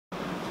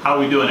How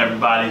we doing,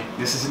 everybody?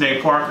 This is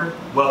Nate Parker.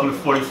 Welcome to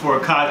 44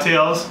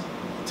 Cocktails.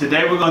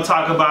 Today we're going to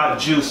talk about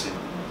juicing.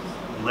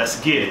 Let's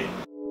get it.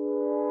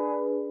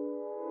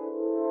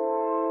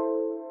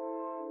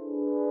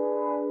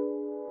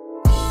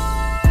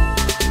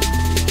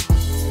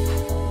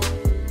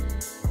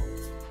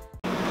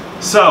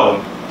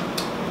 So,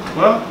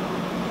 well,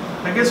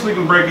 I guess we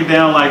can break it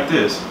down like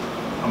this.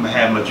 I'm going to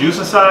have my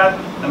juicing side,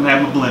 I'm going to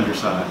have my blender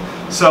side.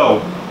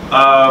 So,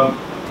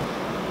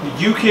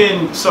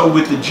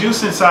 with the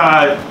juicing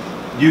side,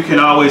 you can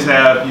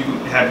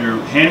have your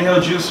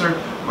handheld juicer,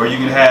 or you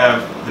can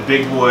have the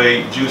big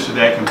boy juicer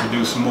that can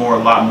produce a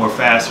lot more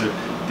faster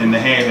than the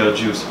handheld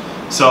juicer.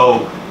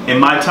 So in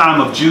my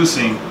time of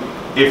juicing,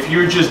 if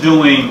you're just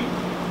doing,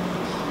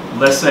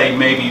 let's say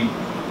maybe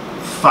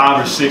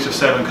 5 or 6 or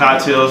 7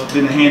 cocktails,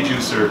 then the hand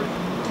juicer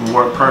will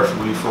work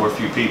perfectly for a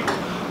few people.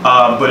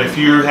 But if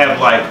you have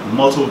like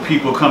multiple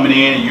people coming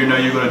in and you know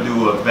you're going to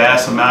do a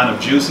vast amount of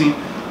juicing,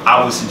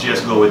 I would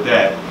suggest go with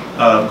that.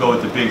 Go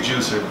with the big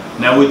juicer.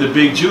 Now with the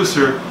big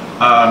juicer,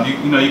 you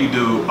can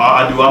do.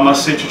 I do all my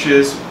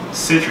citrus,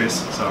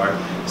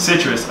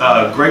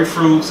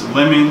 grapefruits,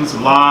 lemons,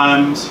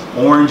 limes,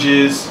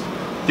 oranges,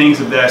 things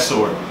of that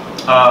sort.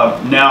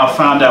 Now I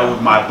found out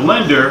with my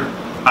blender,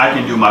 I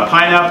can do my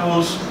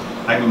pineapples,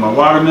 I can do my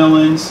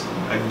watermelons,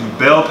 I can do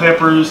bell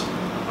peppers.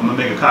 I'm gonna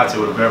make a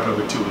cocktail with a bell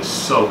pepper too. It's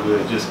so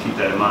good. Just keep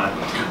that in mind.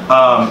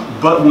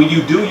 But when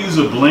you do use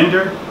a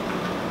blender,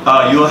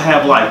 you'll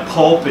have like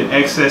pulp and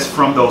excess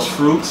from those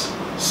fruits,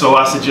 so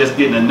I suggest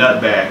getting a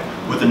nut bag.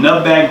 What the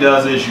nut bag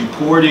does is you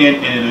pour it in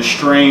and it'll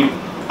strain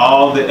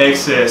all the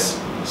excess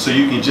so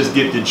you can just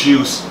get the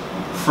juice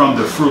from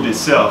the fruit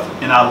itself.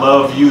 And I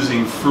love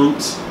using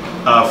fruits,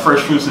 fresh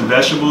fruits and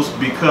vegetables,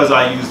 because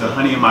I use the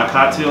honey in my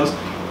cocktails,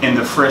 and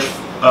the fresh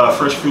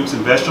fruits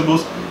and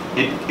vegetables,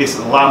 it's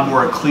a lot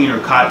more cleaner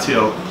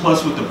cocktail.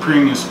 Plus with the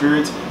premium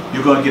spirits,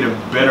 you're going to get a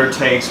better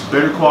taste,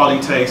 better quality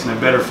taste, and a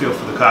better feel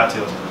for the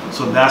cocktails.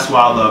 So that's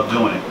why I love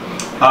doing it.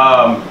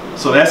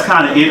 So that's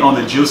kind of it on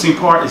the juicing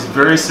part. It's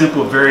very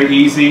simple, very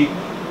easy,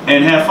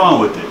 and have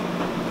fun with it.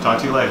 Talk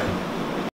to you later.